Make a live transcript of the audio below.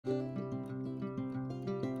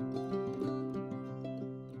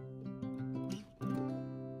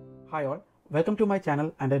Hi all, welcome to my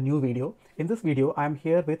channel and a new video. In this video, I am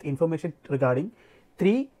here with information regarding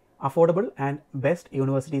 3 affordable and best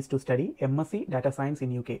universities to study MSc Data Science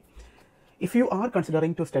in UK. If you are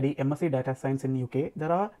considering to study MSc Data Science in UK,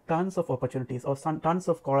 there are tons of opportunities or tons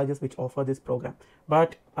of colleges which offer this program.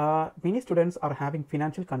 But many students are having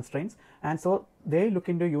financial constraints, and so they look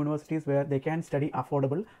into universities where they can study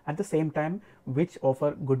affordable at the same time which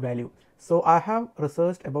offer good value. So I have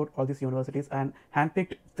researched about all these universities and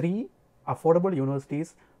handpicked 3 affordable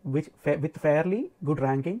universities with fairly good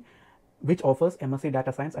ranking which offers MSc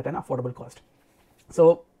Data Science at an affordable cost.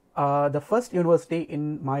 So the first university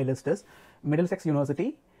in my list is Middlesex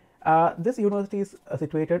University. This university is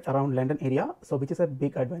situated around London area, so which is a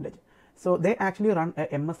big advantage. So they actually run a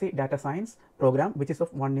MSc Data Science program which is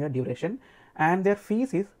of 1 year duration, and their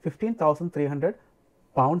fees is £15,300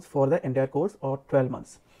 for the entire course or 12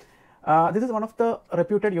 months. This is one of the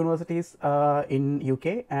reputed universities in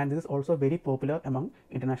UK, and this is also very popular among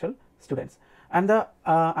international students. And the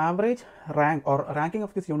average rank or ranking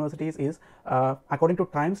of these universities is, according to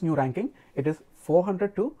Times New Ranking, it is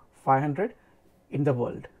 400 to 500 in the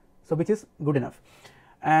world, so which is good enough.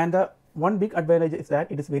 And one big advantage is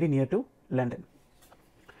that it is very near to London.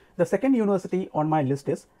 The second university on my list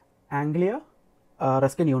is Anglia,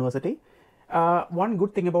 Ruskin University. One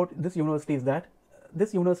good thing about this university is that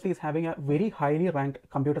this university is having a very highly ranked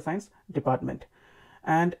computer science department,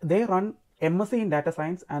 and they run MSc in data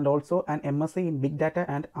science and also an MSc in big data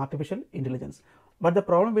and artificial intelligence. But the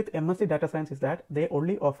problem with MSc data science is that they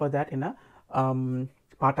only offer that in a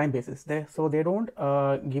part-time basis. So they don't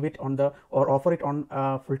give it on the or offer it on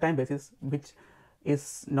a full-time basis, which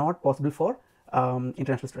is not possible for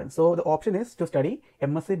international students. So the option is to study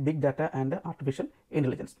MSc big data and artificial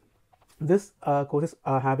intelligence. This course is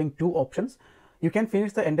having 2 options. You can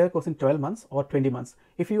finish the entire course in 12 months or 20 months.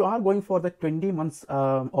 If you are going for the 20 months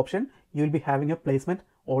option, you will be having a placement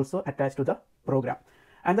also attached to the program.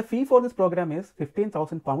 And the fee for this program is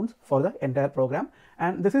 £15,000 for the entire program.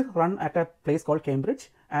 And this is run at a place called Cambridge.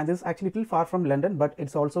 And this is actually a little far from London, but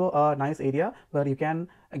it's also a nice area where you can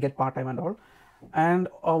get part-time and all. And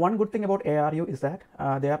one good thing about ARU is that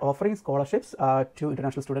they are offering scholarships to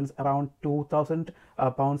international students around £2,000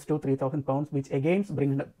 to £3,000, which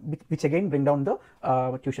again bring down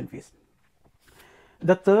the tuition fees.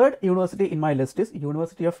 The third university in my list is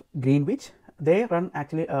University of Greenwich. They run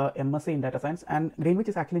actually a MSc in data science, and Greenwich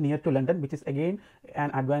is actually near to London, which is again an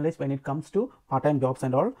advantage when it comes to part-time jobs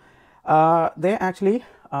and all. They actually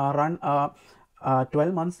run a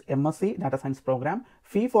 12 months MSc data science program.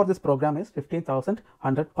 Fee for this program is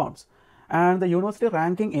 £15,100, and the university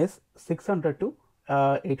ranking is 600 to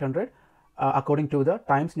 800 according to the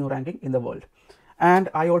Times New Ranking in the world. And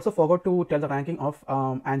I also forgot to tell the ranking of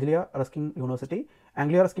Anglia Ruskin University.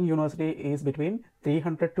 Anglia Ruskin University is between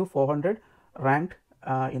 300 to 400 ranked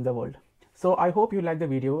in the world. So I hope you like the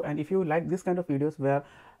video, and if you like this kind of videos where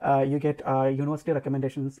you get university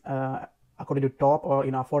recommendations according to top or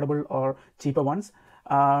in affordable or cheaper ones,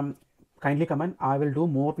 kindly comment. I will do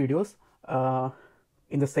more videos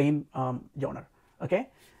in the same genre. Okay,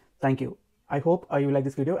 thank you. I hope you like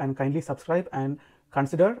this video, and kindly subscribe and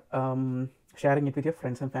consider sharing it with your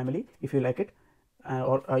friends and family if you like it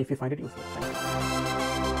or if you find it useful. Thank you.